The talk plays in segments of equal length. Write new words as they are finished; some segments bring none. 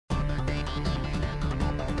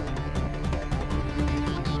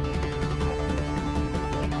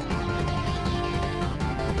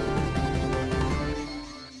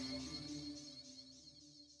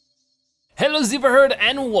Hello Zebra Herd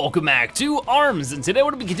and welcome back to ARMS, and today we're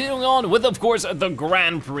gonna be continuing on with, of course, the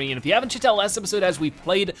Grand Prix. And if you haven't checked out last episode as we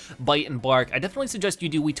played Bite and Bark, I definitely suggest you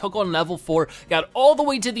do. We took on level 4, got all the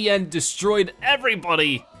way to the end, destroyed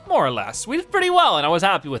everybody, more or less. We did pretty well and I was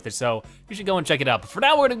happy with it, so you should go and check it out. But for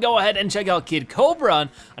now, we're gonna go ahead and check out Kid Cobra,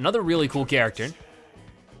 another really cool character.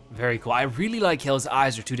 Very cool. I really like how his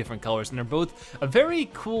eyes are two different colors, and they're both a very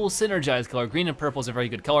cool synergized color. Green and purple is a very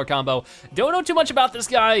good color combo. Don't know too much about this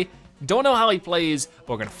guy. Don't know how he plays, but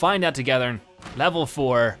we're gonna find out together. Level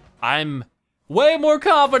 4, I'm way more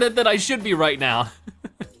confident than I should be right now.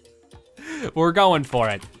 We're going for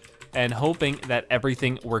it, and hoping that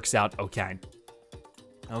everything works out okay.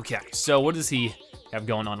 Okay, so what does he have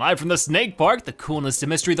going on? Live from the Snake Park, the coolness to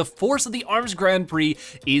mystery, the force of the ARMS Grand Prix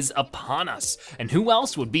is upon us. And who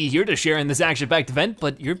else would be here to share in this action-packed event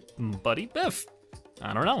but your buddy Biff?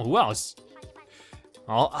 I don't know, who else?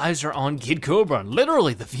 All eyes are on Kid Cobra.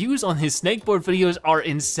 Literally, the views on his snakeboard videos are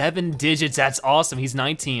in 7 digits. That's awesome, he's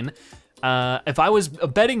 19. If I was a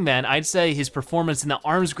betting man, I'd say his performance in the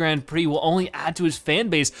ARMS Grand Prix will only add to his fan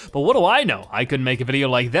base, but what do I know? I couldn't make a video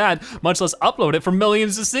like that, much less upload it for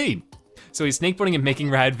millions to see. So he's snakeboarding and making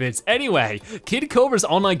rad vids. Anyway, Kid Cobra's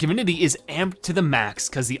online community is amped to the max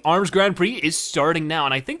because the ARMS Grand Prix is starting now,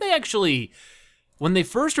 and I think they actually, when they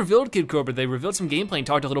first revealed Kid Cobra, they revealed some gameplay and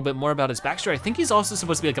talked a little bit more about his backstory. I think he's also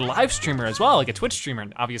supposed to be like a live streamer as well, like a Twitch streamer.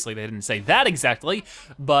 And obviously they didn't say that exactly,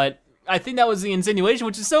 but I think that was the insinuation,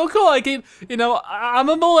 which is so cool. I can, you know, I'm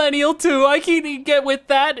a millennial too. I can get with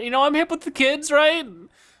that. You know, I'm hip with the kids, right?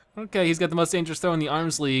 Okay, he's got the most dangerous throw in the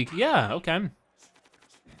ARMS League. Yeah, okay.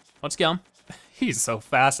 Let's go. He's so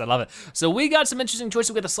fast, I love it. So we got some interesting choices.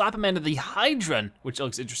 We got the Slap-A-Man, the Hydron, which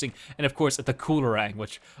looks interesting, and of course the Coolerang,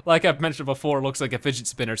 which, like I've mentioned before, looks like a fidget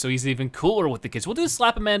spinner, so he's even cooler with the kids. We'll do the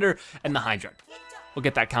Slap-A-Man and the Hydron. We'll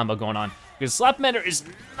get that combo going on. Because Slap-A-Man is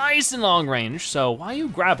nice and long range, so why are you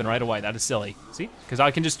grabbing right away? That is silly. See? Because I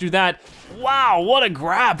can just do that. Wow, what a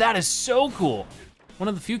grab, that is so cool. One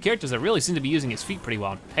of the few characters that really seem to be using his feet pretty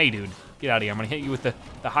well. Hey dude, get out of here. I'm gonna hit you with the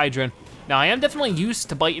Hydron. Now I am definitely used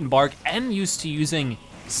to Bite and Bark and used to using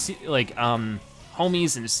like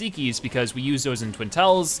homies and Seekies because we use those in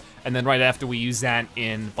Twintels, and then right after we use that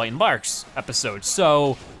in Bite and Bark's episode.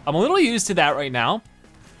 So I'm a little used to that right now,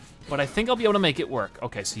 but I think I'll be able to make it work.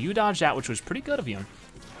 Okay, so you dodged that, which was pretty good of you.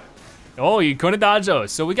 Oh, you couldn't dodge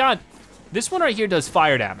those. So we got, this one right here does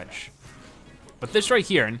fire damage, but this right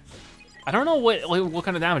here, I don't know what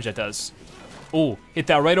kind of damage that does. Oh, hit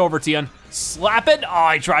that right over to you. Slap it. Oh,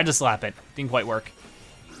 I tried to slap it. Didn't quite work.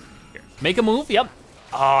 Here, make a move, yep.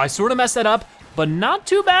 Oh, I sort of messed that up, but not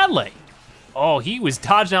too badly. Oh, he was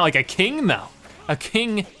dodging out like a king though. A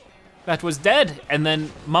king that was dead and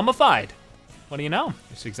then mummified. What do you know?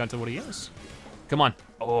 That's exactly what he is. Come on.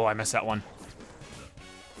 Oh, I messed that one.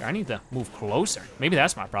 Here, I need to move closer. Maybe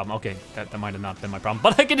that's my problem. Okay, that might have not been my problem,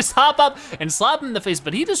 but I can just hop up and slap him in the face,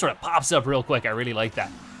 but he just sort of pops up real quick. I really like that.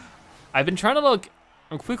 I've been trying to look,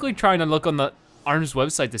 I'm quickly trying to look on the ARMS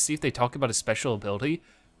website to see if they talk about a special ability.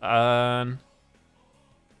 Giving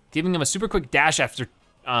him a super quick dash after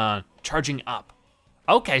charging up.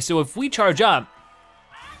 Okay, so if we charge up,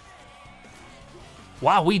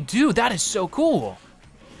 wow, we do, that is so cool.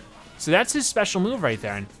 So that's his special move right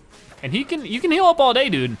there. And you can heal up all day,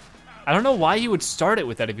 dude. I don't know why he would start it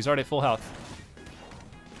with that if he's already at full health.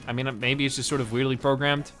 I mean, maybe it's just sort of weirdly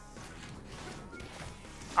programmed.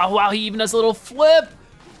 Oh wow, he even does a little flip.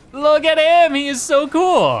 Look at him, he is so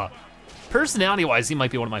cool. Personality-wise, he might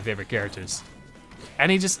be one of my favorite characters. And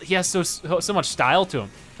he has so much style to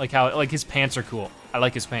him. Like his pants are cool. I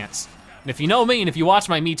like his pants. And if you know me, and if you watch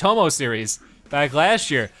my Miitomo series back last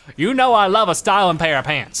year, you know I love a styling pair of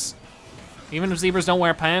pants. Even if zebras don't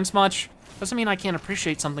wear pants much, doesn't mean I can't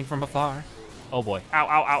appreciate something from afar. Oh boy, ow,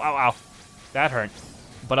 ow, ow, ow, ow. That hurt.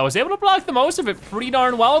 But I was able to block the most of it pretty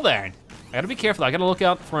darn well there. I gotta be careful, I gotta look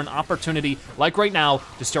out for an opportunity, like right now,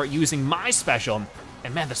 to start using my special.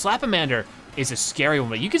 And man, the Slap-A-Man is a scary one,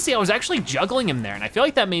 but you can see I was actually juggling him there, and I feel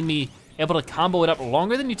like that made me able to combo it up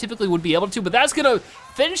longer than you typically would be able to, but that's gonna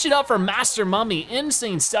finish it up for Master Mummy.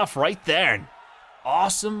 Insane stuff right there.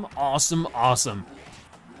 Awesome, awesome, awesome.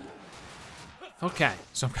 Okay,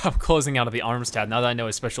 so I'm closing out of the ARMS tab. Now that I know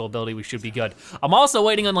his special ability, we should be good. I'm also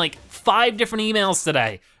waiting on like 5 different emails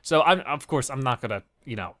today. So of course, I'm not gonna,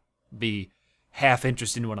 you know, be half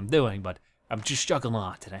interested in what I'm doing, but I'm just juggling a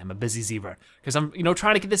lot today. I'm a busy zebra because I'm, you know,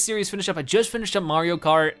 trying to get this series finished up. I just finished up Mario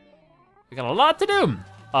Kart. We got a lot to do.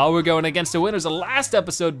 We're going against the winners of the last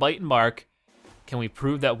episode, Bite and Bark. Can we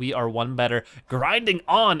prove that we are one better? Grinding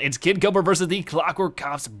on, it's Kid Cobra versus the Clockwork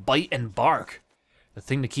Cops, Bite and Bark. The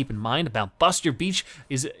thing to keep in mind about Buster Beach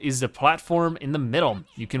is the platform in the middle.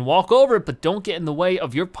 You can walk over it, but don't get in the way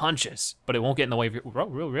of your punches. But it won't get in the way of your,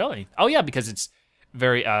 really? Oh yeah, because it's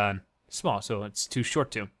very small, so it's too short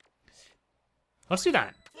to. Let's do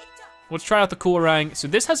that. Let's try out the Coolerang. So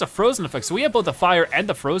this has a frozen effect, so we have both the fire and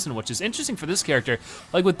the frozen, which is interesting for this character.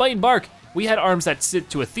 Like with Bite and Bark, we had arms that sit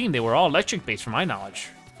to a theme. They were all electric based from my knowledge,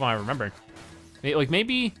 from what I remember. Like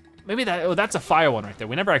maybe that, oh, that's a fire one right there.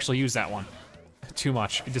 We never actually used that one too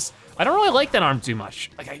much. I don't really like that arm too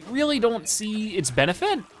much. Like I really don't see its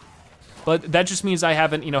benefit, but that just means I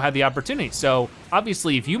haven't, had the opportunity. So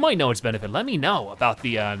obviously if you might know its benefit, let me know about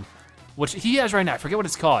the, which he has right now, I forget what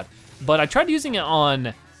it's called, but I tried using it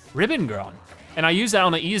on Ribbon Girl, and I used that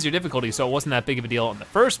on an easier difficulty, so it wasn't that big of a deal in the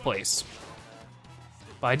first place.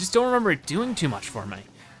 But I just don't remember it doing too much for me.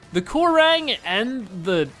 The Coolerang and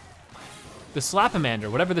the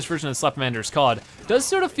Slapamander, whatever this version of the Slapamander is called, does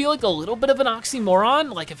sort of feel like a little bit of an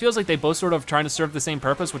oxymoron. Like it feels like they both sort of trying to serve the same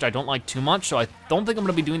purpose, which I don't like too much, so I don't think I'm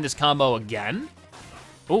gonna be doing this combo again.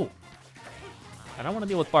 Ooh. I don't wanna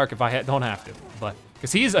deal with Bark if I don't have to, but,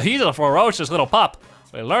 cause he's a ferocious little pup.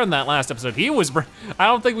 We learned that last episode. I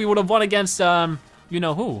don't think we would have won against,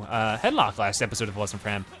 Hedlok last episode if it wasn't for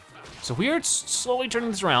him. So we are slowly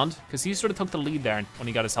turning this around, because he sort of took the lead there when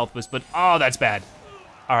he got his health boost, but oh, that's bad.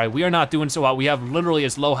 All right, we are not doing so well. We have literally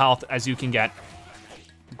as low health as you can get.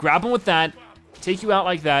 Grab him with that, take you out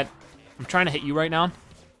like that. I'm trying to hit you right now.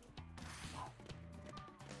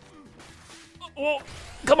 Oh,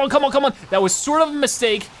 come on, come on, come on. That was sort of a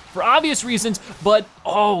mistake for obvious reasons, but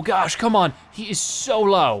oh gosh, come on. He is so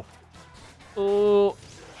low. Oh,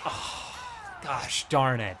 gosh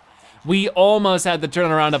darn it. We almost had the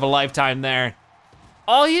turnaround of a lifetime there.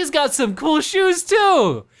 Oh, he's got some cool shoes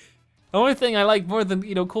too. The only thing I like more than,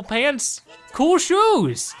 cool pants, cool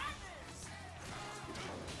shoes.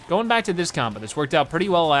 Going back to this combo, this worked out pretty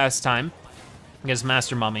well last time against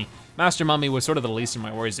Master Mummy. Master Mummy was sort of the least of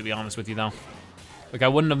my worries, to be honest with you though. Like I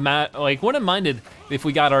wouldn't have minded if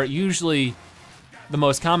we got our usually the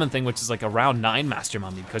most common thing, which is like a round 9 Master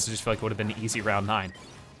Mummy, because I just feel like it would have been an easy round 9.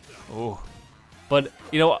 Oh, but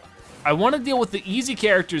I want to deal with the easy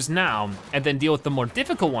characters now, and then deal with the more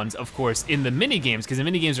difficult ones, of course, in the mini games, because the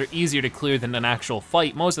mini games are easier to clear than an actual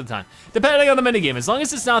fight most of the time, depending on the mini game. As long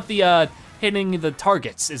as it's not the hitting the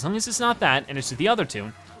targets, as long as it's not that, and it's the other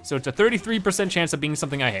two, so it's a 33% chance of being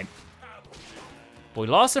something I hate. But we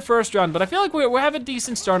lost the first round, but I feel like we're having a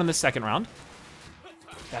decent start in the second round.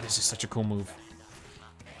 That is just such a cool move.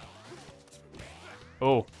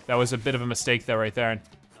 Oh, that was a bit of a mistake there, right there.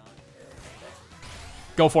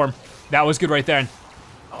 Go for him. That was good right there.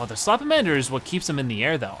 Oh, the Slapamander is what keeps him in the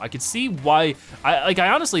air though. I could see why, I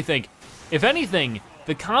honestly think, if anything,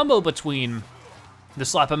 the combo between the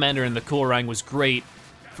Slapamander and the Coolerang was great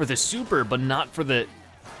for the super, but not for the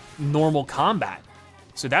normal combat.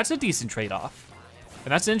 So that's a decent trade-off.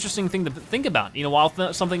 And that's an interesting thing to think about.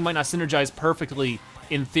 While something might not synergize perfectly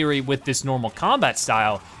in theory with this normal combat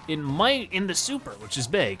style, it might in the super, which is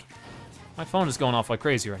big. My phone is going off like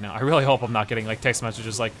crazy right now. I really hope I'm not getting like text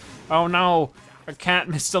messages like, oh no, a cat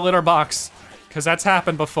missed a litter box, because that's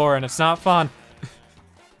happened before and it's not fun.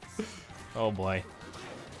 Oh boy.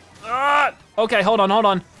 Ah! Okay, hold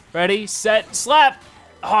on. Ready, set, slap.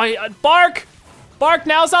 Oh, Bark! Bark,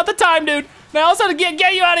 now's not the time, dude. Now's not to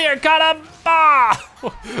get you out of here, got him. Ah!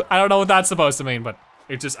 I don't know what that's supposed to mean, but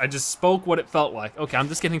I just spoke what it felt like. Okay, I'm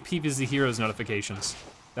just getting PvZ Heroes notifications.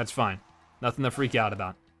 That's fine. Nothing to freak out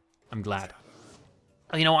about. I'm glad.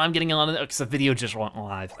 Oh, you know what, I'm getting a lot of, because the video just went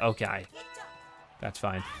live. Okay, that's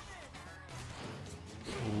fine.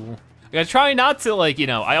 Ooh. I gotta try not to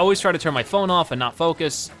I always try to turn my phone off and not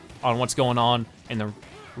focus on what's going on in the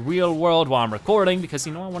real world while I'm recording, because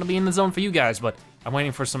I wanna be in the zone for you guys, but I'm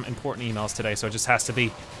waiting for some important emails today, so it just has to be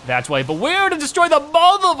that way. But we're to destroy the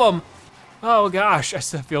both of them! Oh gosh, I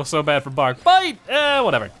still feel so bad for Bark. Bite!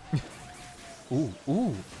 Whatever.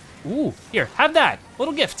 Ooh, here, have that.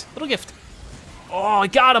 Little gift. Oh, I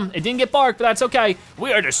got him. It didn't get Bark, but that's okay.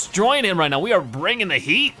 We are destroying him right now. We are bringing the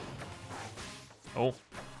heat. Oh,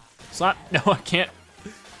 slap. No, I can't.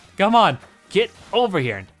 Come on, get over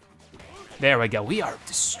here. There we go. We are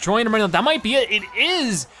destroying him right now. That might be it. It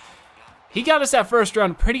is. He got us that first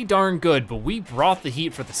round pretty darn good, but we brought the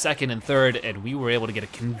heat for the second and third, and we were able to get a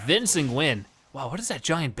convincing win. Wow, what is that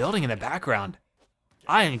giant building in the background?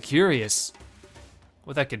 I am curious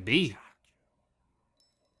what that could be.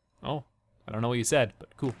 Oh, I don't know what you said,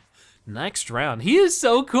 but cool. Next round, he is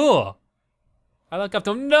so cool. I look up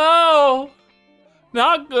to him, no!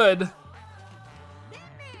 Not good.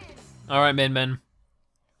 All right, Min Min.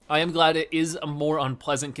 I am glad it is a more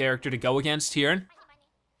unpleasant character to go against here.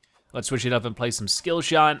 Let's switch it up and play some skill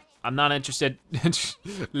shot. I'm not interested.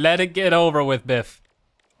 Let it get over with, Biff.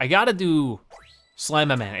 I gotta do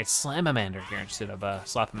Slamamander. It's Slamamander here instead of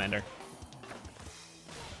Slapamander.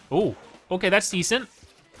 Oh, okay, that's decent.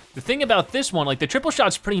 The thing about this one, like the triple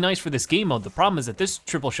shot's pretty nice for this game mode. The problem is that this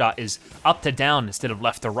triple shot is up to down instead of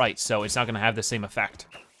left to right, so it's not gonna have the same effect.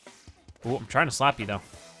 Oh, I'm trying to slap you though.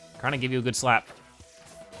 I'm trying to give you a good slap.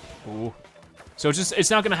 Ooh. So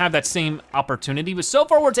it's not gonna have that same opportunity, but so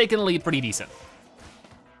far we're taking the lead pretty decent.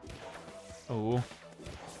 Oh.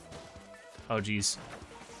 Oh geez.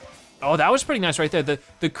 Oh, that was pretty nice right there.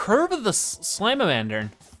 The curve of the Slamamander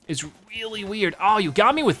is really weird. Oh, you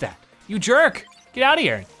got me with that. You jerk, get out of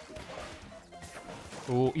here.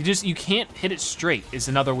 Oh, you can't hit it straight is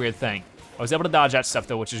another weird thing. I was able to dodge that stuff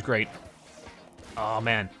though, which is great. Oh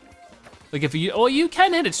man. Like if you, oh, you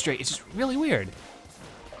can hit it straight. It's just really weird.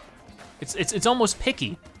 It's almost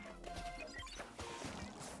picky.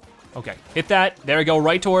 Okay, hit that. There we go,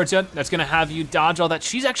 right towards you. That's gonna have you dodge all that.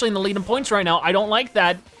 She's actually in the lead in points right now. I don't like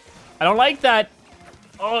that. I don't like that.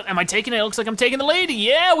 Oh, am I taking it? It looks like I'm taking the lead.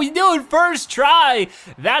 Yeah, we do it first try.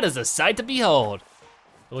 That is a sight to behold.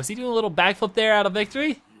 Was he doing a little backflip there out of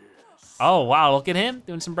victory? Oh, wow, look at him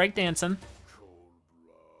doing some breakdancing.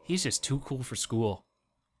 He's just too cool for school.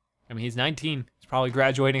 I mean, he's 19. He's probably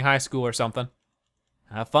graduating high school or something.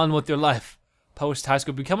 Have fun with your life. Post high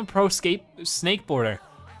school, become a pro snakeboarder.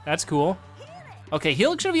 That's cool. Okay,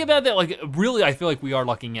 Hedlok shouldn't be about that. Like, really, I feel like we are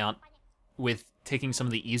lucking out with taking some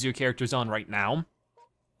of the easier characters on right now.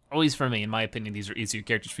 At least for me, in my opinion, these are easier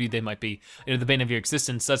characters. For you, they might be, you know, the bane of your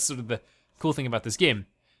existence. That's sort of the cool thing about this game.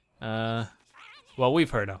 Well, we've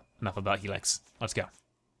heard enough about Hedlok. Let's go.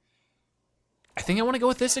 I think I want to go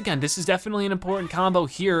with this again. This is definitely an important combo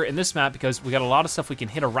here in this map because we got a lot of stuff we can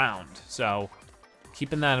hit around. So,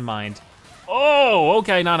 keeping that in mind. Oh,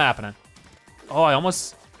 okay, not happening. Oh, I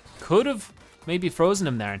almost could have maybe frozen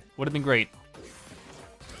him there. Would have been great.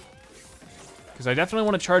 Because I definitely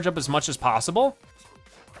want to charge up as much as possible.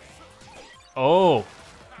 Oh,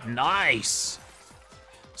 nice.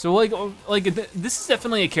 So this is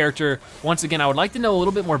definitely a character, once again, I would like to know a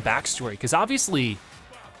little bit more backstory, because obviously,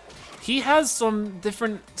 he has some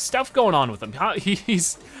different stuff going on with him.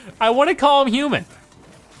 I want to call him human.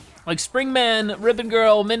 Like Springman, Ribbon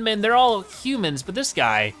Girl, Min, they're all humans, but this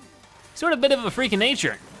guy, sort of a bit of a freak of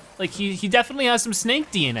nature. Like he definitely has some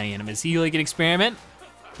snake DNA in him. Is he like an experiment?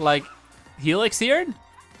 Like Hedlok's here?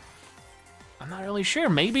 I'm not really sure.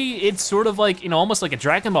 Maybe it's sort of like, you know, almost like a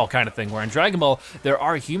Dragon Ball kind of thing, where in Dragon Ball, there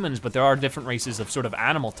are humans, but there are different races of sort of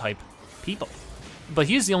animal type people. But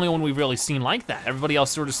he's the only one we've really seen like that. Everybody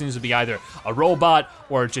else sort of seems to be either a robot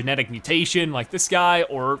or a genetic mutation like this guy,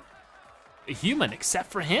 or a human,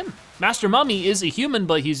 except for him. Master Mummy is a human,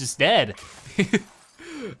 but he's just dead.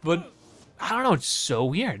 But I don't know, it's so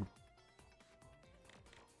weird.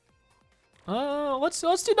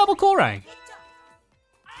 Let's do double cool rank.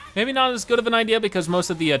 Maybe not as good of an idea because most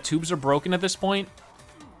of the tubes are broken at this point.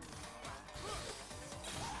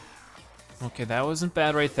 Okay, that wasn't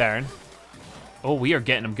bad right there. Oh, we are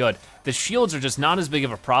getting them good. The shields are just not as big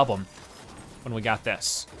of a problem when we got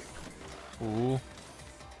this. Ooh. All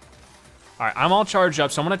right, I'm all charged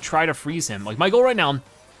up, so I'm gonna try to freeze him. Like my goal right now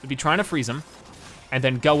would be trying to freeze him and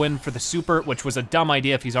then go in for the super, which was a dumb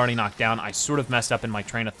idea if he's already knocked down. I sort of messed up in my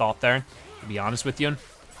train of thought there, to be honest with you.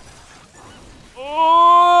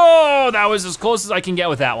 Oh, that was as close as I can get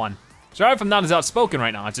with that one. Sorry if I'm not as outspoken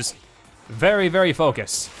right now. It's just very, very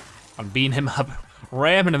focused on beating him up,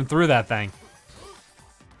 ramming him through that thing.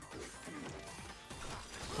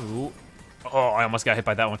 Ooh. Oh, I almost got hit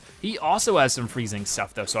by that one. He also has some freezing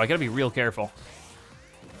stuff though, so I gotta be real careful.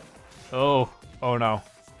 Oh no.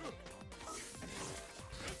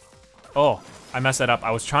 Oh, I messed that up. I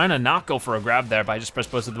was trying to not go for a grab there, but I just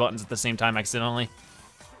pressed both of the buttons at the same time accidentally.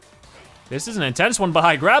 This is an intense one, but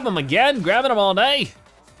I grab him again, grabbing him all day.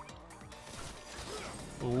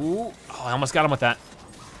 Ooh, oh, I almost got him with that.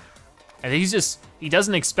 And he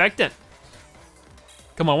doesn't expect it.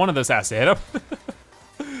 Come on, one of those has to hit him.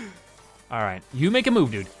 All right, you make a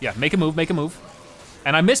move, dude. Yeah, make a move, make a move.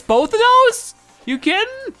 And I missed both of those? You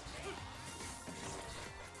kidding?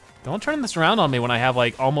 Don't turn this around on me when I have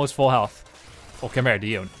like almost full health. Oh, come here,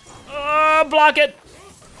 Dion. Block it.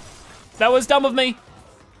 That was dumb of me.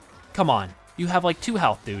 Come on, you have like 2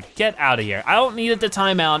 health, dude. Get out of here. I don't need it to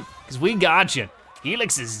time out, because we got you.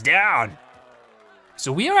 Hedlok is down.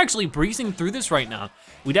 So we are actually breezing through this right now.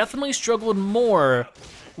 We definitely struggled more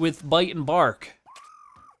with Bite and Bark.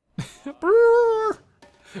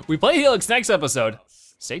 We play Hedlok next episode.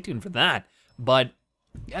 Stay tuned for that. But,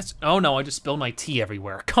 yes, oh no, I just spilled my tea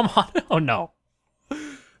everywhere. Come on, oh no.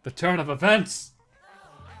 The turn of events.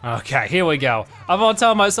 Okay, here we go. I'm all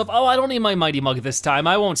telling myself, oh, I don't need my mighty mug this time.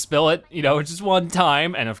 I won't spill it, you know, just one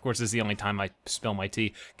time. And of course, this is the only time I spill my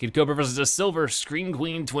tea. Kid Cobra versus a silver Scream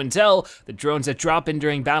Queen Twintel. The drones that drop in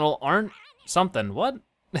during battle aren't something, what?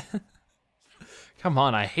 Come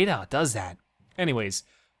on, I hate how it does that. Anyways,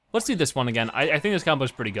 let's do this one again. I think this combo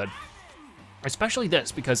is pretty good. Especially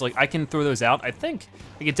this, because like I can throw those out. I think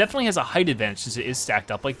like it definitely has a height advantage since it is stacked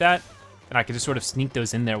up like that. And I can just sort of sneak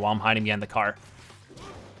those in there while I'm hiding behind the car.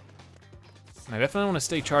 I definitely want to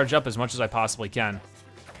stay charged up as much as I possibly can.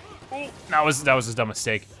 Oh, that was a dumb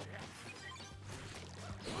mistake.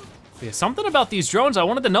 But yeah, something about these drones, I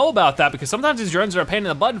wanted to know about that because sometimes these drones are a pain in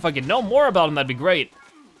the butt. If I could know more about them, that'd be great.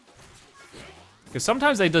 Because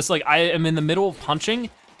sometimes they just like, I am in the middle of punching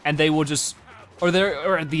and they will just, or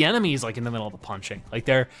the enemy is like in the middle of the punching. Like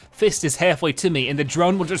their fist is halfway to me and the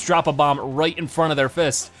drone will just drop a bomb right in front of their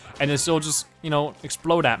fist and this will just, you know,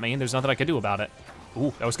 explode at me and there's nothing I can do about it.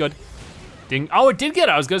 Ooh, that was good. Oh, it did get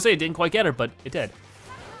her. I was gonna say it didn't quite get her, but it did.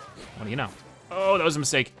 What do you know? Oh, that was a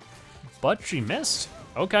mistake. But she missed.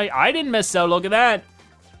 Okay, I didn't miss, so look at that.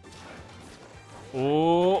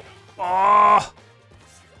 Oh, oh.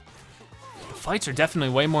 The fights are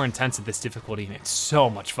definitely way more intense at this difficulty, and it's so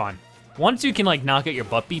much fun. Once you can like not get your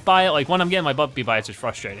butt beat by it, like when I'm getting my butt beat by it, it's just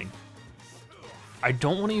frustrating. I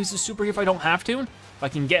don't wanna use the super if I don't have to. If I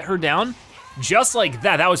can get her down, just like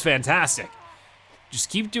that, that was fantastic. Just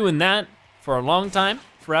keep doing that for a long time,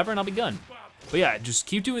 forever, and I'll be good. But yeah, just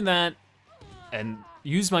keep doing that and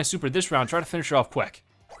use my super this round, try to finish her off quick.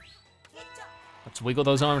 Let's wiggle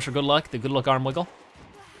those arms for good luck, the good luck arm wiggle.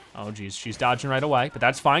 Oh geez, she's dodging right away, but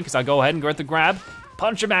that's fine, because I'll go ahead and get the grab,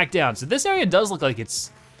 punch her back down. So this area does look like it's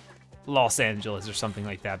Los Angeles or something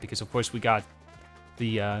like that, because of course we got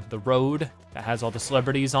the road that has all the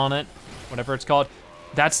celebrities on it, whatever it's called.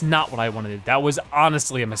 That's not what I wanted. That was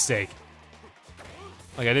honestly a mistake.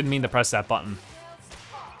 Like, I didn't mean to press that button.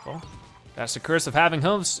 Well, that's the curse of having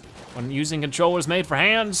hooves. When using controllers made for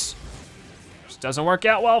hands, just doesn't work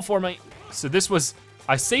out well for me. So this was,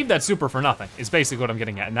 I saved that super for nothing, is basically what I'm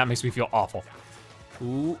getting at, and that makes me feel awful.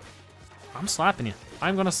 Ooh, I'm slapping you.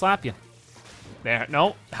 I'm gonna slap you. There,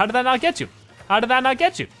 no, how did that not get you? How did that not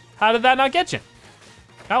get you? How did that not get you?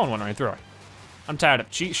 That one went right through her. I'm tired of,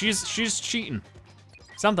 she's cheating.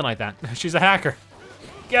 Something like that, she's a hacker.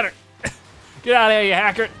 Get her. Get out of here, you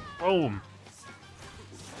hacker. Boom.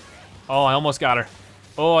 Oh, I almost got her.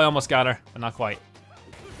 Oh, I almost got her, but not quite.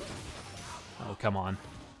 Oh, come on.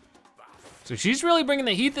 So she's really bringing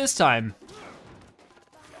the heat this time.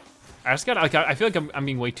 I just gotta, I feel like I'm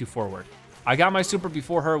being way too forward. I got my super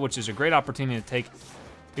before her, which is a great opportunity to take.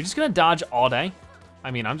 You're just gonna dodge all day?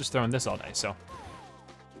 I mean, I'm just throwing this all day, so.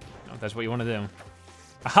 If that's what you wanna do.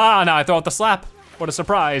 Aha, now I throw out the slap. What a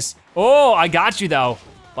surprise. Oh, I got you though.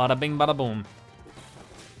 Bada bing, bada boom.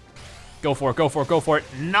 Go for it, go for it, go for it.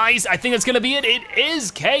 Nice, I think that's gonna be it. It is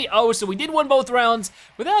KO, so we did win both rounds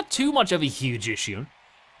without too much of a huge issue.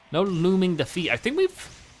 No looming defeat. I think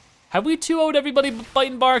have we 2-0'd everybody but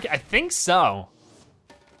Bite and Bark? I think so.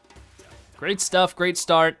 Great stuff, great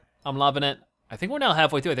start. I'm loving it. I think we're now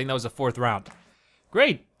halfway through. I think that was the 4th round.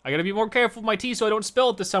 Great, I gotta be more careful with my tea so I don't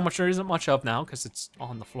spill it this time, which there isn't much of now because it's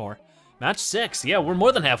on the floor. Match 6, yeah, we're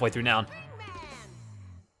more than halfway through now.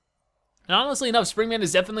 And honestly enough, Springman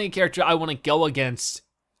is definitely a character I want to go against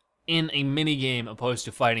in a mini game opposed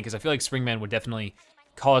to fighting, because I feel like Springman would definitely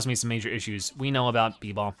cause me some major issues. We know about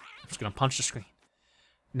B-Ball. I'm just gonna punch the screen.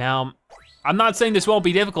 Now, I'm not saying this won't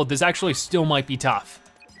be difficult. This actually still might be tough,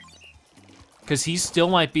 because he still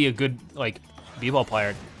might be a good like B-Ball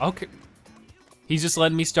player. Okay, he's just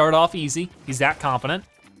letting me start off easy. He's that confident.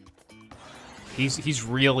 He's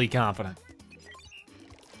really confident.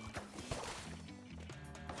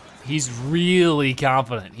 He's really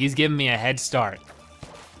confident. He's giving me a head start.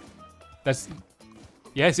 That's,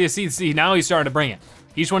 yes, see, now he's starting to bring it.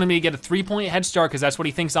 He just wanted me to get a 3-point head start because that's what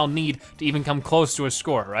he thinks I'll need to even come close to a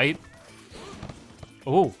score, right?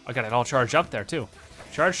 Ooh, I got it all charged up there too.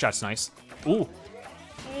 Charge shot's nice. Ooh,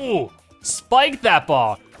 ooh, spike that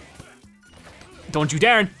ball. Don't you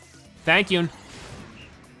dare. Thank you.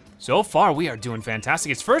 So far, we are doing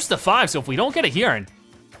fantastic. It's 1st to 5, so if we don't get a hearing,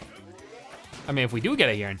 I mean, if we do get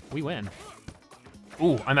a hearing, we win.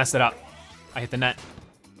 Ooh, I messed it up. I hit the net.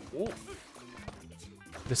 Ooh.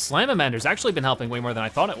 The Slamamander's actually been helping way more than I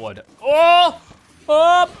thought it would. Oh!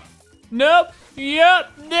 Oh! Nope!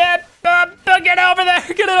 Yep! Yep! Get over there!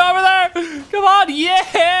 Get it over there! Come on!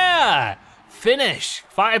 Yeah! Finish!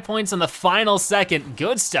 5 points on the final second.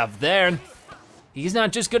 Good stuff there. He's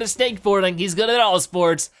not just good at skateboarding, he's good at all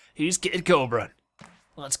sports. He's Kid Cobra.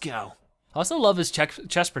 Let's go. I also love his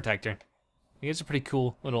chest protector. He has a pretty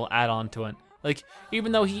cool little add-on to it. Like,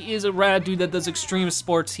 even though he is a rad dude that does extreme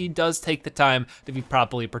sports, he does take the time to be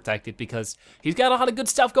properly protected because he's got a lot of good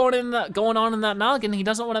stuff going on in that noggin. He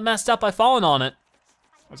doesn't want to mess up by falling on it.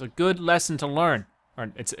 It's a good lesson to learn.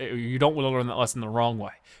 Or you don't want to learn that lesson the wrong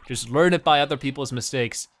way. Just learn it by other people's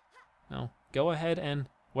mistakes. No, go ahead and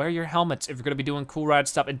wear your helmets if you're gonna be doing cool rad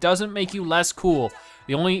stuff. It doesn't make you less cool.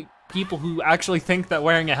 The only people who actually think that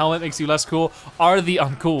wearing a helmet makes you less cool are the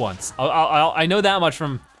uncool ones. I know that much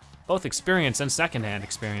from both experience and secondhand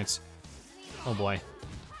experience. Oh boy.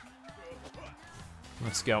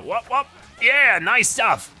 Let's go. Whoop, whoop. Yeah, nice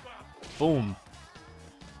stuff. Boom.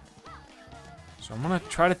 So I'm gonna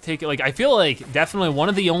try to take it, like, I feel like definitely one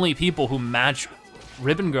of the only people who match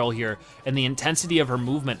Ribbon Girl here and the intensity of her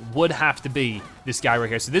movement would have to be this guy right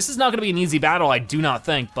here. So this is not gonna be an easy battle, I do not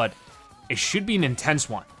think, but it should be an intense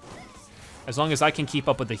one. As long as I can keep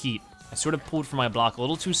up with the heat. I sort of pulled for my block a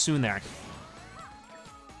little too soon there.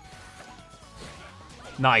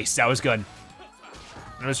 Nice, that was good.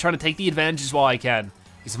 I'm just trying to take the advantages while I can.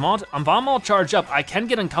 Because if I'm all charged up, I can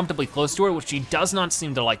get uncomfortably close to her, which she does not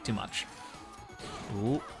seem to like too much.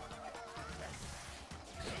 Ooh.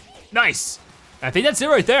 Nice. I think that's it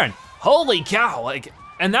right there. And holy cow, like,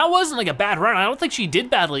 and that wasn't like a bad run. I don't think she did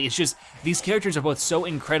badly. It's just these characters are both so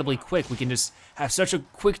incredibly quick. We can just have such a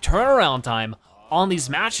quick turnaround time on these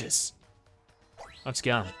matches. Let's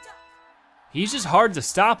go. He's just hard to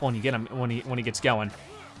stop when you get him when he gets going.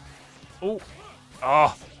 Oh.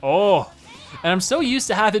 And I'm so used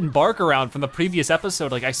to having Bark around from the previous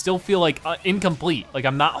episode. Like I still feel like incomplete. Like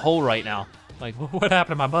I'm not whole right now. Like what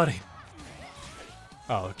happened to my buddy?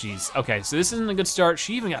 Oh geez. Okay, so this isn't a good start.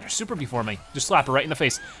 She even got her super before me. Just slap her right in the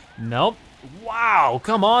face. Nope. Wow,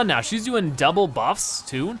 come on now. She's doing double buffs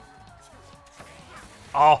too.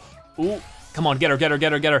 Oh, ooh. Come on, get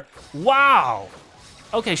her. Wow.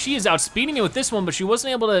 Okay, she is outspeeding me with this one, but she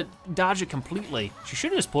wasn't able to dodge it completely. She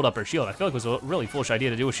should have just pulled up her shield. I feel like it was a really foolish idea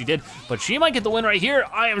to do what she did, but she might get the win right here.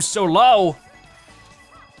 I am so low.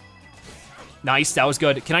 Nice, that was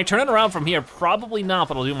good. Can I turn it around from here? Probably not,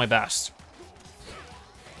 but I'll do my best.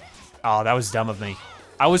 Oh, that was dumb of me.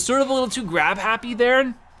 I was sort of a little too grab happy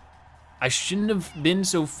there. I shouldn't have been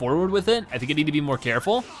so forward with it. I think I need to be more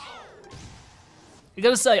careful. I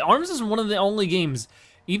gotta say, ARMS is one of the only games,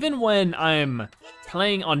 even when I'm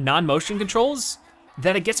playing on non-motion controls,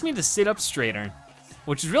 that it gets me to sit up straighter,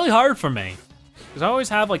 which is really hard for me. Because I always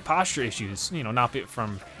have like posture issues, you know, not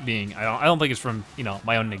from being, I don't think it's from, you know,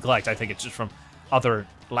 my own neglect. I think it's just from other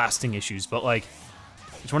lasting issues, but like,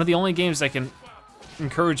 it's one of the only games that can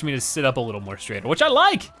encourage me to sit up a little more straighter, which I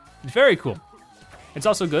like. It's very cool. It's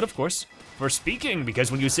also good, of course, for speaking,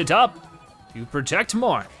 because when you sit up, you project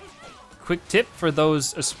more. Quick tip for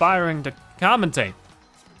those aspiring to commentate.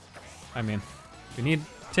 I mean, if you need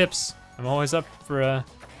tips, I'm always up for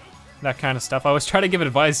that kind of stuff. I always try to give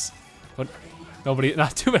advice, but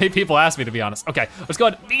not too many people ask me, to be honest. Okay, let's go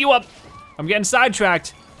ahead and beat you up. I'm getting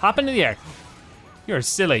sidetracked. Hop into the air. You're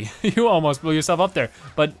silly. You almost blew yourself up there.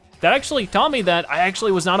 But that actually taught me that I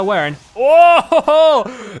actually was not aware. And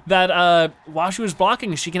that while she was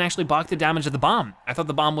blocking, she can actually block the damage of the bomb. I thought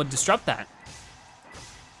the bomb would disrupt that.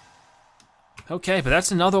 Okay, but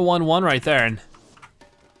that's another 1-1 right there. And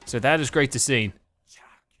so that is great to see.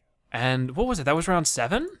 And what was it? That was round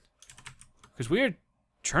 7? Because we are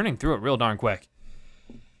churning through it real darn quick.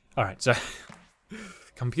 All right, so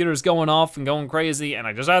computer's going off and going crazy, and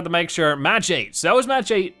I just had to make sure. Match 8. So that was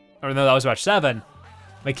match 8, or no, that was match 7.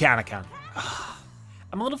 Mechanica.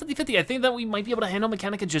 I'm a little 50-50. I think that we might be able to handle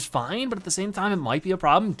Mechanica just fine, but at the same time, it might be a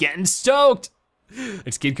problem. Getting stoked.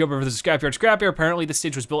 It's Kid Cobra versus Scrapyard. Scrapyard, apparently this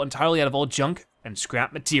stage was built entirely out of old junk and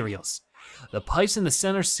scrap materials. The pipes in the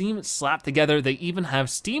center seem slapped together. They even have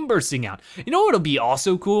steam bursting out. You know what'll be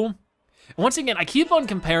also cool? And once again, I keep on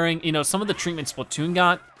comparing, you know, some of the treatment Splatoon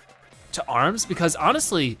got to ARMS, because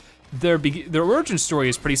honestly, their origin story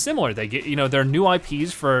is pretty similar. They get, you know, their new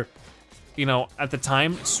IPs for, you know, at the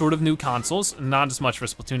time, sort of new consoles, not as much for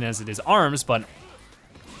Splatoon as it is ARMS, but,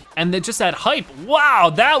 and they just had hype.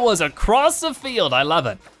 Wow, that was across the field, I love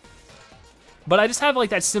it. But I just have like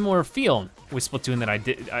that similar feel with Splatoon that I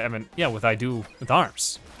do with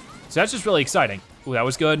ARMS. So that's just really exciting. Ooh, that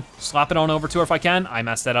was good. Slap it on over to her if I can. I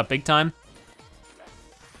messed that up big time.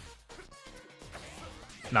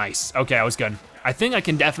 Nice, okay, that was good. I think I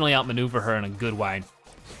can definitely outmaneuver her in a good way.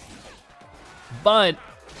 But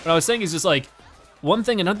what I was saying is just like,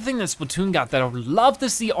 another thing that Splatoon got that I would love to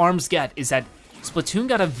see ARMS get is that Splatoon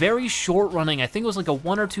got a very short running, I think it was like a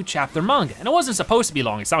 1 or 2 chapter manga. And it wasn't supposed to be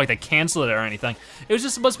long. It's not like they canceled it or anything. It was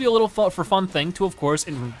just supposed to be a little for fun thing to, of course,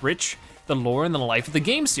 enrich the lore and the life of the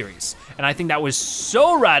game series. And I think that was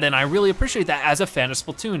so rad, and I really appreciate that as a fan of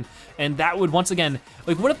Splatoon. And that would, once again,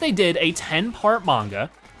 like what if they did a 10-part manga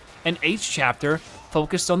and each chapter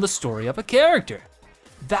focused on the story of a character?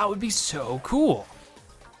 That would be so cool.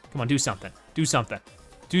 Come on, do something, do something.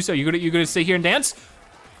 Do so, you're gonna stay here and dance?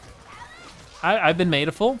 I've been made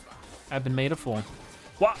a fool. I've been made a fool.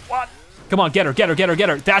 What? Come on, get her.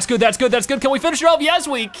 That's good. Can we finish her off? Yes,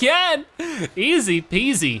 we can. Easy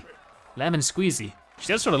peasy. Lemon squeezy. She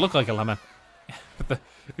does sort of look like a lemon.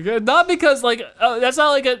 Not because like, that's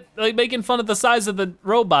not like making fun of the size of the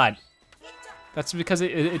robot. That's because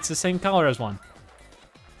it's the same color as one.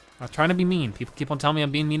 I'm trying to be mean. People keep on telling me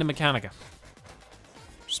I'm being mean to Mechanica.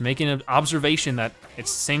 Just making an observation that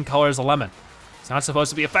it's the same color as a lemon. It's not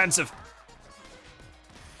supposed to be offensive.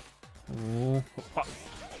 Ooh.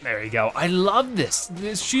 There you go. I love this.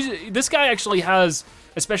 This guy actually has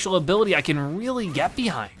a special ability I can really get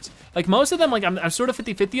behind. Like most of them, like I'm sort of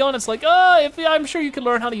 50-50 on. It's like, oh, I'm sure you can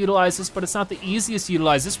learn how to utilize this, but it's not the easiest to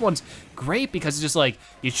utilize. This one's great because it's just like,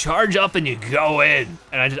 you charge up and you go in.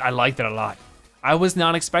 And I like that a lot. I was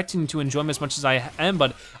not expecting to enjoy him as much as I am,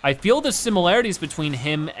 but I feel the similarities between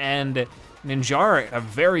him and Ninjara in a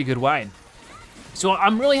very good way. So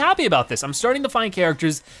I'm really happy about this. I'm starting to find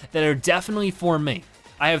characters that are definitely for me.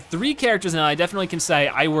 I have 3 characters now I definitely can say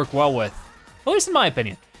I work well with, at least in my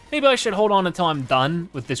opinion. Maybe I should hold on until I'm done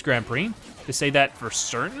with this Grand Prix to say that for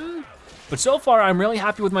certain. But so far, I'm really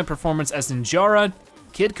happy with my performance as Ninjara,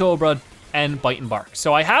 Kid Cobra, and Bite and Bark.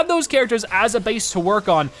 So I have those characters as a base to work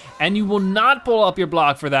on, and you will not pull up your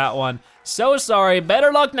block for that one. So sorry,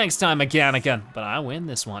 better luck next time, Mechanica. But I win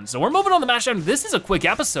this one. So we're moving on to Mashup. This is a quick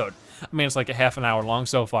episode. I mean, it's like a half an hour long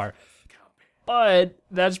so far. But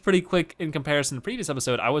that's pretty quick in comparison to the previous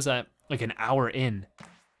episode. I was at like an hour in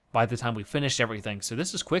by the time we finished everything. So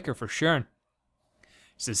this is quicker for sure.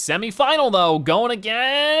 It's a semi-final though, going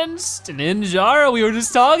against Ninjara. We were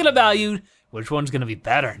just talking about you. Which one's gonna be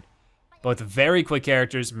better? Both very quick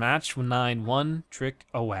characters. Match 9, 1 trick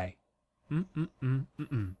away.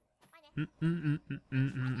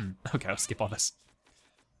 Okay, I'll skip all this.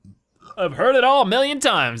 I've heard it all a million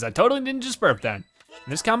times. I totally didn't just burp then.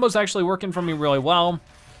 This combo's actually working for me really well.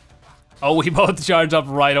 Oh, we both charged up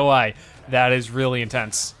right away. That is really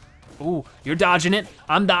intense. Ooh, you're dodging it.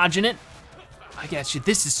 I'm dodging it. I get you.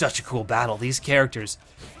 This is such a cool battle. These characters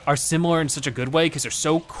are similar in such a good way because they're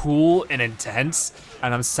so cool and intense,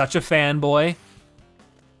 and I'm such a fanboy.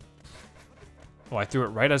 Oh, I threw it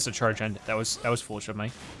right as the charge ended. That was foolish of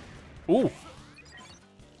me. Ooh.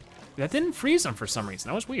 That didn't freeze him for some reason.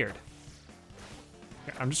 That was weird.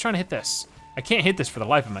 Here, I'm just trying to hit this. I can't hit this for the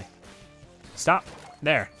life of me. Stop.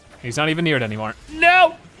 There. He's not even near it anymore.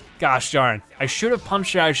 No! Gosh darn. I should have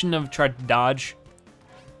punched it. I shouldn't have tried to dodge.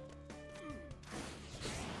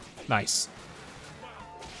 Nice.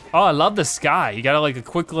 Oh, I love the sky. You got like a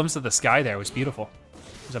quick glimpse of the sky there. It was beautiful.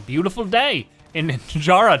 It was a beautiful day in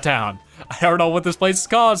Ninjara Town. I don't know what this place is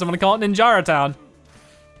called, so I'm gonna call it Ninjara Town.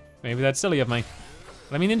 Maybe that's silly of me.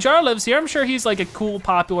 But I mean, Ninjara lives here. I'm sure he's like a cool,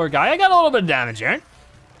 popular guy. I got a little bit of damage here.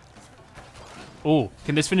 Ooh,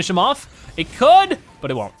 can this finish him off? It could, but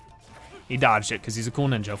it won't. He dodged it because he's a cool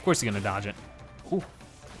ninja. Of course he's gonna dodge it. Ooh,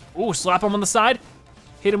 ooh, slap him on the side.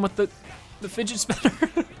 Hit him with the fidget spinner.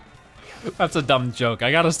 That's a dumb joke.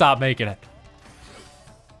 I gotta stop making it.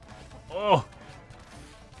 Oh,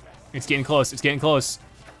 it's getting close, it's getting close.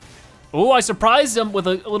 Ooh, I surprised him with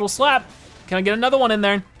a little slap. Can I get another one in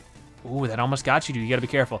there? Ooh, that almost got you, dude. You gotta be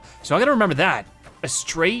careful. So I gotta remember that. A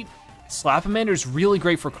straight Slap-O-Mander is really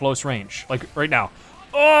great for close range, like right now.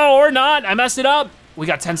 Oh, or not, I messed it up. We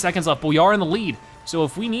got 10 seconds left, but we are in the lead. So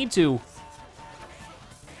if we need to,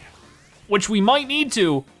 which we might need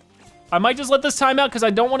to, I might just let this time out because I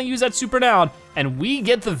don't want to use that super down, and we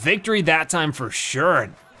get the victory that time for sure.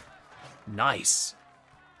 Nice.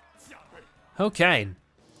 Okay.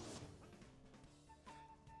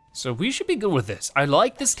 So we should be good with this. I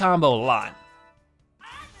like this combo a lot.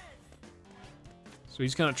 So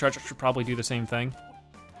he's gonna try to probably do the same thing.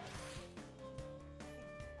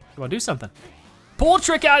 Come on, do something. Pull a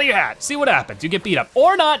trick out of your hat. See what happens. You get beat up.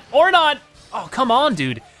 Or not, or not. Oh, come on,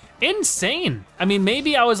 dude. Insane. I mean,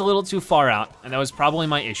 maybe I was a little too far out, and that was probably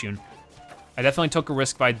my issue. I definitely took a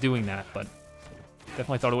risk by doing that, but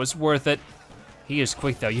definitely thought it was worth it. He is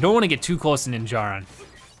quick though. You don't want to get too close to Ninjaran,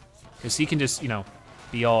 because he can just, you know,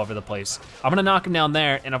 be all over the place. I'm gonna knock him down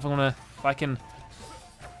there, and if I can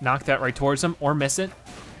knock that right towards him or miss it.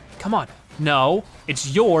 Come on. No,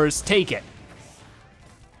 it's yours. Take it.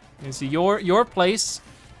 It's your place.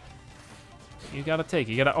 You gotta take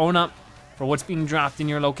it. You gotta own up for what's being dropped in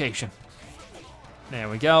your location. There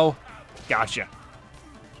we go. Gotcha.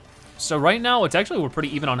 So right now, we're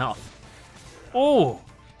pretty even on health. Oh,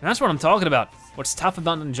 and that's what I'm talking about. What's tough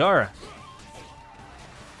about Ninjara?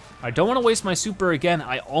 I don't wanna waste my super again.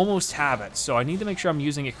 I almost have it, so I need to make sure I'm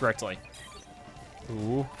using it correctly.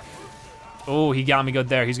 Ooh. Oh, he got me good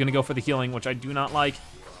there. He's gonna go for the healing, which I do not like.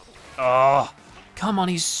 Oh, come on,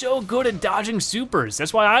 he's so good at dodging supers.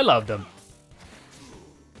 That's why I loved him.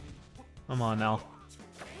 Come on now.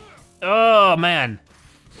 Oh, man.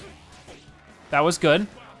 That was good.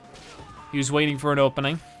 He was waiting for an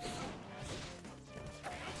opening.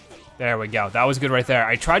 There we go, that was good right there.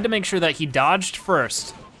 I tried to make sure that he dodged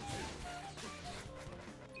first.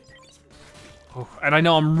 Oh, and I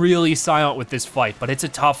know I'm really silent with this fight, but it's a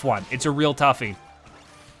tough one. It's a real toughie.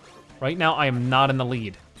 Right now, I am not in the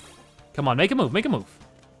lead. Come on, make a move, make a move.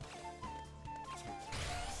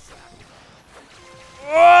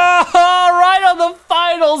 Oh, right on the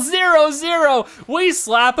final 0-0. We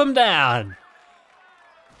slap him down.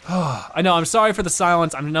 I know, I'm sorry for the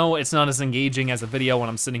silence. I know it's not as engaging as a video when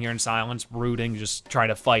I'm sitting here in silence, brooding, just trying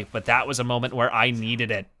to fight, but that was a moment where I needed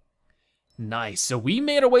it. Nice, so we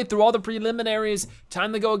made our way through all the preliminaries.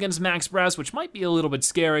 Time to go against Max Brass, which might be a little bit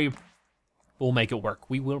scary. We'll make it work.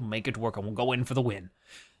 We will make it work and we'll go in for the win.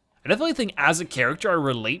 I definitely think as a character I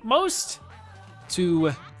relate most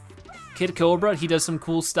to Kid Cobra. He does some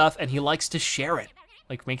cool stuff and he likes to share it.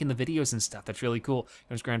 Like making the videos and stuff, that's really cool.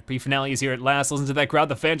 There's Grand Prix finale is here at last. Listen to that crowd,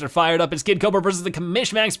 the fans are fired up. It's Kid Cobra versus the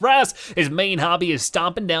commish Max Brass. His main hobby is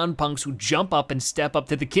stomping down punks who jump up and step up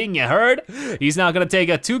to the king, you heard? He's not gonna take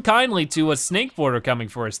it too kindly to a snake border coming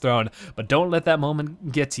for his throne, but don't let that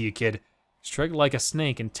moment get to you, kid. Strike like a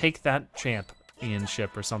snake and take that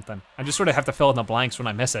championship or something. I just sort of have to fill in the blanks when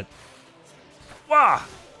I miss it. Wah!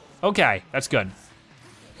 Okay, that's good.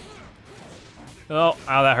 Oh,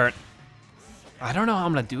 ow, that hurt. I don't know how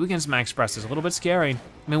I'm gonna do against Max Brass. It's a little bit scary.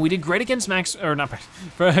 I mean, we did great against against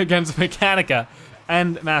Mechanica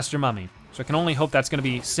and Master Mummy. So I can only hope that's gonna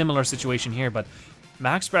be a similar situation here, but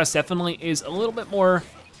Max Brass definitely is a little bit more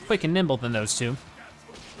quick and nimble than those two,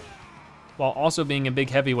 while also being a big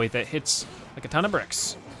heavyweight that hits like a ton of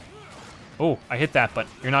bricks. Oh, I hit that, but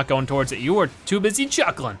you're not going towards it. You were too busy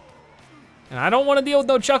chuckling. And I don't wanna deal with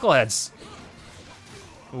no chuckleheads.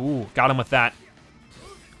 Ooh, got him with that.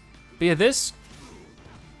 But yeah, this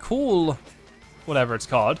cool, whatever it's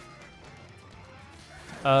called.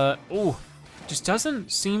 Ooh, just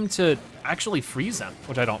doesn't seem to actually freeze them,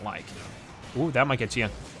 which I don't like. Ooh, that might get you.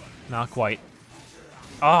 Not quite.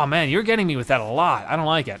 Oh man, you're getting me with that a lot. I don't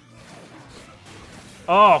like it.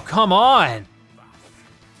 Oh, come on.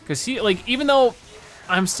 Cause he, like, even though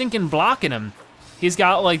I'm stinking blocking him, he's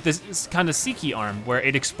got like this kind of Seiki arm where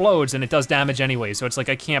it explodes and it does damage anyway. So it's like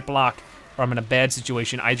I can't block or I'm in a bad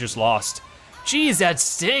situation. I just lost. Jeez, that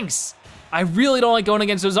stinks. I really don't like going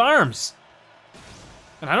against those arms.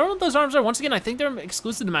 And I don't know what those arms are. Once again, I think they're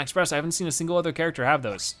exclusive to Max Brass. I haven't seen a single other character have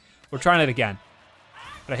those. We're trying it again.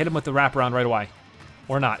 But I hit him with the wraparound right away.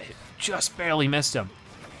 Or not, just barely missed him.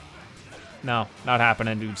 No, not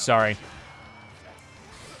happening, dude, sorry.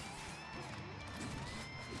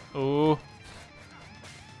 Ooh.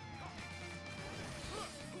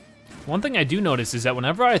 One thing I do notice is that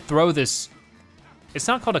whenever I throw this, it's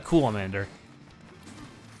not called a Coolamander.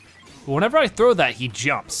 But whenever I throw that, he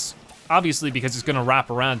jumps. Obviously because it's gonna wrap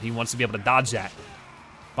around and he wants to be able to dodge that.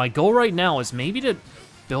 My goal right now is maybe to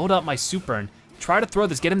build up my super and try to throw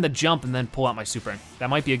this, get him to jump and then pull out my super. That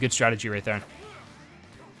might be a good strategy right there.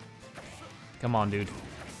 Come on, dude.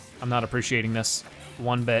 I'm not appreciating this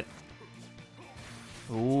one bit.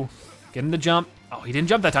 Ooh, get him to jump. Oh, he didn't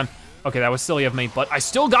jump that time. Okay, that was silly of me, but I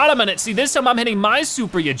still got him in it. See, this time I'm hitting my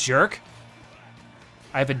super, you jerk.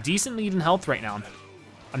 I have a decent lead in health right now.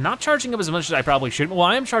 I'm not charging up as much as I probably should. Well,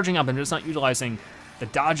 I am charging up, I'm just not utilizing the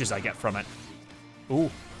dodges I get from it. Ooh,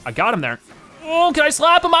 I got him there. Oh, can I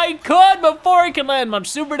slap him? I could before he can land much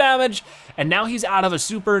super damage. And now he's out of a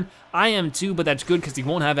super. I am too, but that's good because he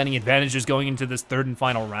won't have any advantages going into this third and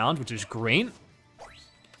final round, which is great.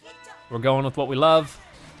 We're going with what we love.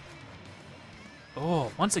 Oh,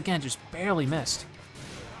 once again, just barely missed.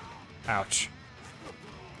 Ouch.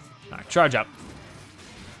 All right, charge up.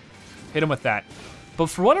 Hit him with that. But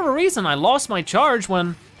for whatever reason, I lost my charge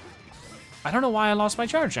when, I don't know why I lost my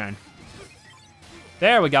charge, Aaron.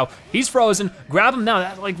 There we go, he's frozen. Grab him now.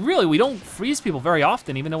 That, like really, we don't freeze people very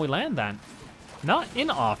often, even though we land that. Not in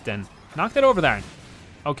often. Knock that over there.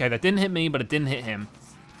 Okay, that didn't hit me, but it didn't hit him.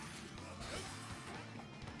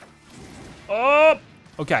 Oh,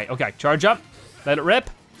 okay, okay, charge up. Let it rip.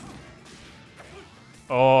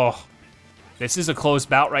 Oh, this is a close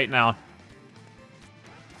bout right now.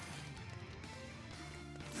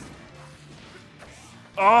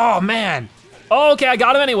 Oh man, Oh, okay, I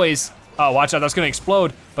got him anyways. Oh, watch out, that's gonna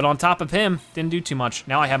explode. But on top of him, didn't do too much.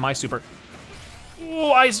 Now I have my super.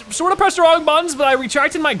 Oh, I sort of pressed the wrong buttons, but I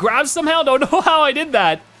retracted my grabs somehow. Don't know how I did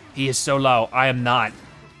that. He is so low, I am not.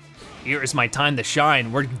 Here is my time to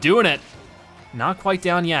shine. We're doing it. Not quite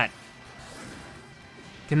down yet.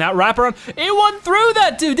 Can that wrap around? It went through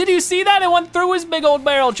that dude. Did you see that? It went through his big old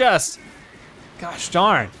barrel chest. Gosh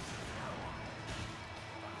darn.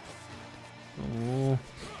 Ooh.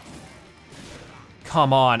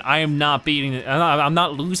 Come on, I am not beating it. I'm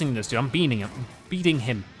not losing this dude, I'm beating him. Beating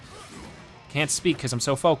him. Can't speak because I'm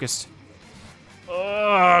so focused.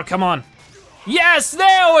 Oh, come on. Yes,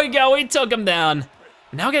 there we go, we took him down.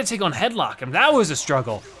 Now I gotta take on Hedlok, and that was a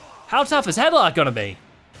struggle. How tough is Hedlok gonna be?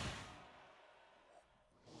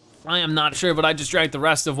 I am not sure, but I just drank the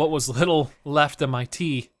rest of what was little left of my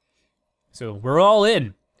tea. So we're all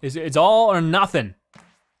in. It's all or nothing.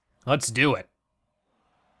 Let's do it.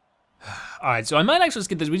 All right, so I might actually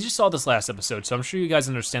skip this. We just saw this last episode, so I'm sure you guys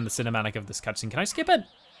understand the cinematic of this cutscene. Can I skip it?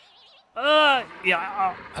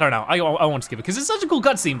 Yeah, I don't know. I won't skip it, because it's such a cool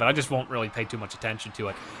cutscene, but I just won't really pay too much attention to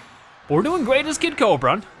it. But we're doing great as Kid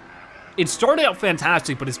Cobra. It started out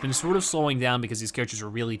fantastic, but it's been sort of slowing down because these characters are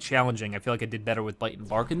really challenging. I feel like I did better with Bite and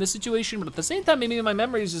Bark in this situation, but at the same time, maybe my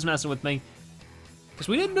memory is just messing with me. Because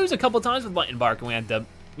we did lose a couple times with Bite and Bark, and we had to,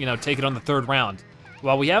 you know, take it on the third round.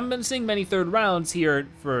 Well, we haven't been seeing many third rounds here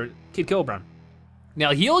for Kid Cobra.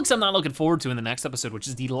 Now, Helix I'm not looking forward to in the next episode, which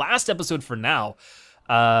is the last episode for now,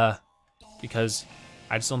 because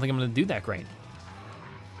I just don't think I'm gonna do that great.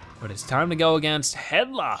 But it's time to go against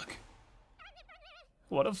Hedlok.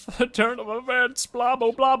 What a turn of events, blah,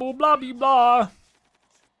 blah, blah, blah, blah, blah, blah.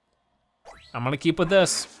 I'm gonna keep with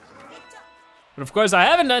this. But of course, I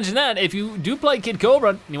haven't mentioned that. If you do play Kid Cobra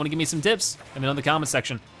and you wanna give me some tips, let me know in the comment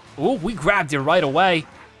section. Oh, we grabbed it right away.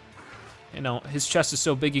 You know, his chest is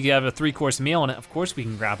so big you could have a 3-course meal in it. Of course we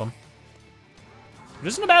can grab him. It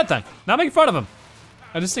isn't a bad thing. Not making fun of him.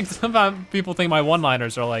 I just think sometimes people think my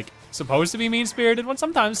one-liners are like supposed to be mean-spirited when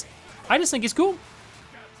sometimes I just think he's cool.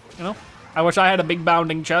 You know? I wish I had a big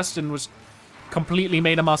bounding chest and was completely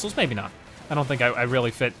made of muscles. Maybe not. I don't think I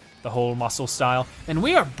really fit the whole muscle style. And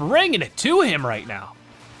we are bringing it to him right now.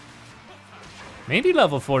 Maybe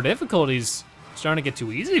level 4 difficulty's starting to get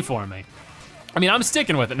too easy for me. I mean, I'm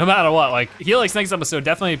sticking with it no matter what. Like, Helix next episode,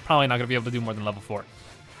 definitely probably not gonna be able to do more than level 4.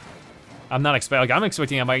 I'm not expecting, like, I'm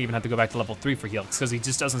expecting I might even have to go back to level 3 for Helix because he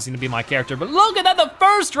just doesn't seem to be my character. But look at that, the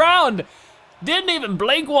first round! Didn't even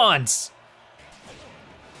blink once.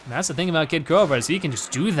 And that's the thing about Kid Cobra is he can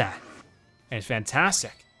just do that. And it's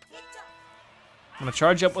fantastic. I'm gonna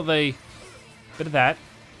charge up with a bit of that.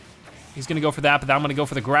 He's gonna go for that, but then I'm gonna go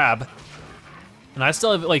for the grab. And I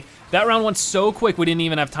still have, like, that round went so quick we didn't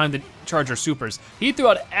even have time to charge our supers. He threw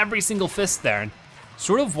out every single fist there, and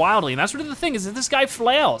sort of wildly, and that's sort of the thing, is that this guy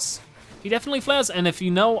flails. He definitely flails, and if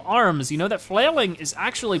you know ARMS, you know that flailing is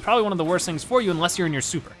actually probably one of the worst things for you unless you're in your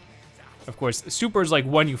super. Of course, super is like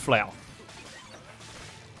when you flail.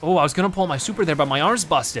 Oh, I was gonna pull my super there, but my arm's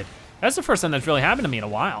busted. That's the first time that's really happened to me in a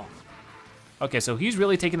while. Okay, so he's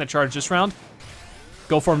really taking the charge this round.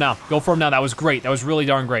 Go for him now, go for him now. That was great, that was really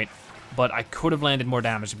darn great. But I could have landed more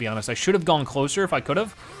damage, to be honest. I should have gone closer if I could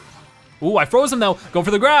have. Ooh, I froze him though. Go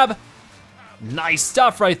for the grab. Nice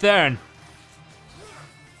stuff right there. And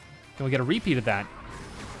can we get a repeat of that?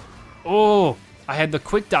 Oh, I had the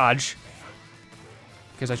quick dodge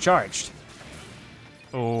because I charged.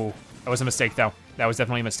 Oh, that was a mistake though. That was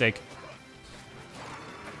definitely a mistake.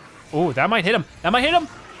 Oh, that might hit him. That might hit him.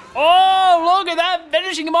 Oh, look at that,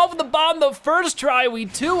 finishing him off with the bomb the first try. We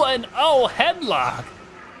 2-0 Hedlok.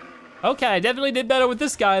 Okay, I definitely did better with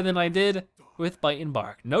this guy than I did with Bite and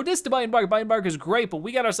Bark. No diss to Bite and Bark. Bite and Bark is great, but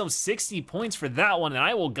we got ourselves 60 points for that one, and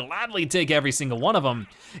I will gladly take every single one of them.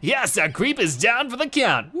 Yes, that creep is down for the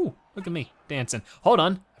count. Ooh, look at me dancing. Hold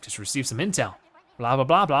on, I've just received some intel. Blah, blah,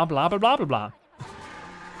 blah, blah, blah, blah, blah, blah, blah.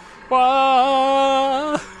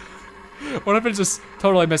 Wah. What if it's just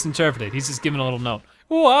totally misinterpreted? He's just giving a little note.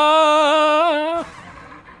 Wah.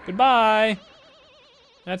 Goodbye.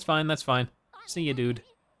 That's fine, that's fine. See ya, dude.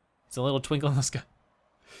 It's a little twinkle in the sky.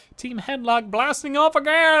 Team Hedlok blasting off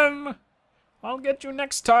again. I'll get you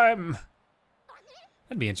next time.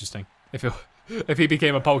 That'd be interesting if he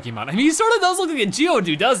became a Pokemon. I mean, he sort of does look like a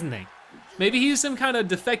Geodude, doesn't he? Maybe he's some kind of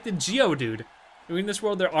defected Geodude. I mean, in this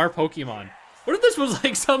world, there are Pokemon. What if this was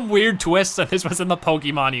like some weird twist and this was in the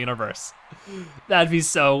Pokemon universe? That'd be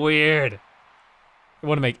so weird. It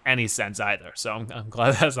wouldn't make any sense either, so I'm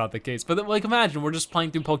glad that's not the case. But like, imagine we're just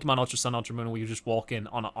playing through Pokemon Ultra Sun, Ultra Moon, and we just walk in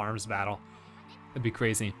on an ARMS battle. That'd be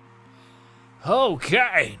crazy.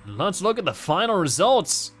 Okay, let's look at the final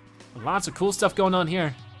results. Lots of cool stuff going on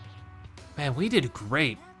here. Man, we did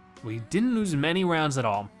great. We didn't lose many rounds at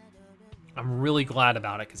all. I'm really glad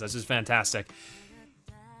about it, because that's just fantastic.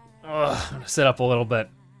 Ugh, I'm gonna sit up a little bit.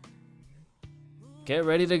 Get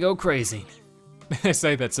ready to go crazy. I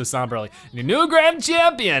say that so somberly. Your new grand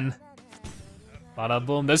champion. Bada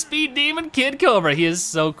boom, the speed demon Kid Cobra. He is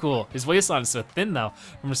so cool. His waistline is so thin though.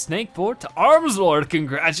 From Snake Board to Arms Lord,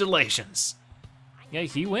 congratulations. Yeah,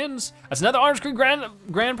 he wins. That's another Arms Crew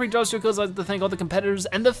Grand Prix I'd like to thank all the competitors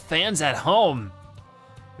and the fans at home.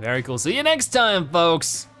 Very cool, see you next time,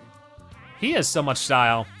 folks. He has so much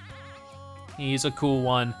style. He's a cool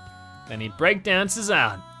one. Then he breakdances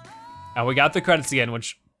out. And we got the credits again,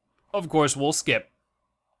 which of course we'll skip.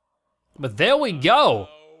 But there we go.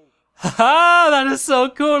 Haha, that is so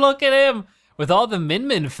cool, look at him. With all the Min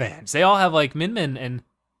Min fans. They all have like Min Min and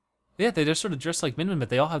yeah, they just sort of dress like Min Min, but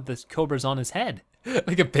they all have this Cobras on his head.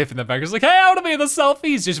 Like a Biff in the back, he's like, hey, I wanna be in the selfie.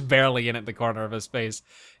 He's just barely in at the corner of his face.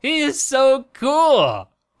 He is so cool.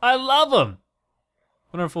 I love him.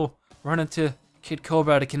 Wonder if we'll run into Kid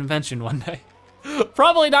Cobra at a convention one day.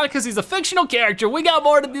 Probably not, because he's a fictional character. We got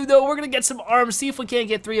more to do though. We're gonna get some arms, see if we can't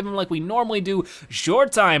get 3 of them like we normally do.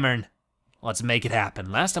 Short timer. Let's make it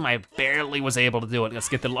happen. Last time I barely was able to do it. Let's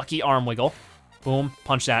get the lucky arm wiggle. Boom,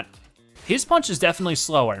 punch that. His punch is definitely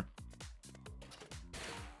slower.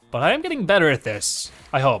 But I am getting better at this.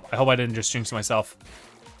 I hope I didn't just jinx myself.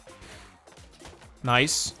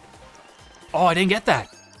 Nice. Oh, I didn't get that.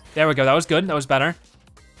 There we go, that was good, that was better.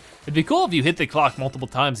 It'd be cool if you hit the clock multiple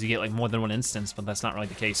times, you get like more than one instance, but that's not really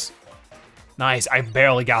the case. Nice, I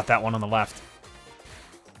barely got that one on the left.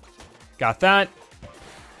 Got that.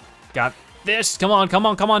 Got this, come on, come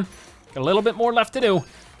on, come on. Got a little bit more left to do.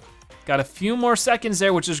 Got a few more seconds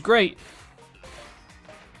there, which is great.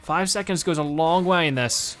 5 seconds goes a long way in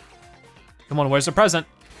this. Come on, where's the present?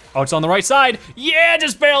 Oh, it's on the right side. Yeah,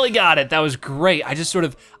 just barely got it. That was great.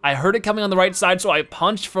 I heard it coming on the right side, so I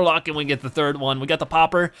punched for luck and we get the 3rd one. We got the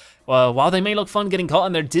popper. While they may look fun, getting caught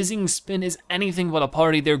in their dizzying spin is anything but a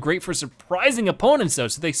party. They're great for surprising opponents though,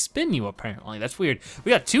 so they spin you apparently. That's weird.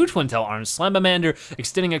 We got 2 twin tail arms, Slambamander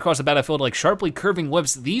extending across the battlefield like sharply curving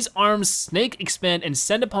whips. These arms snake, expand, and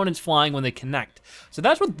send opponents flying when they connect. So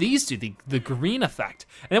that's what these do, the green effect.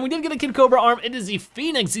 And then we did get a Kid Cobra arm. It is the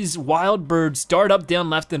Phoenix. These wild birds dart up, down,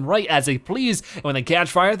 left, and right as they please. And when they catch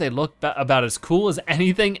fire, they look about as cool as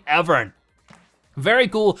anything ever. Very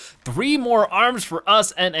cool. 3 more arms for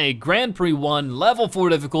us and a Grand Prix 1 level 4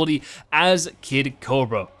 difficulty as Kid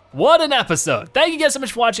Cobra. What an episode. Thank you guys so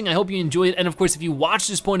much for watching. I hope you enjoyed it. And of course, if you watched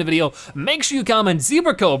this point of video, make sure you comment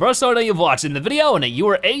Zebra Cobra so I know you've watched in the video and that you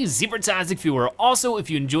are a Zebratastic viewer. Also, if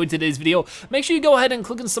you enjoyed today's video, make sure you go ahead and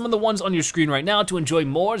click on some of the ones on your screen right now to enjoy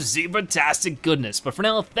more Zebratastic goodness. But for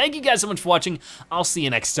now, thank you guys so much for watching. I'll see you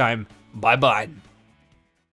next time. Bye-bye.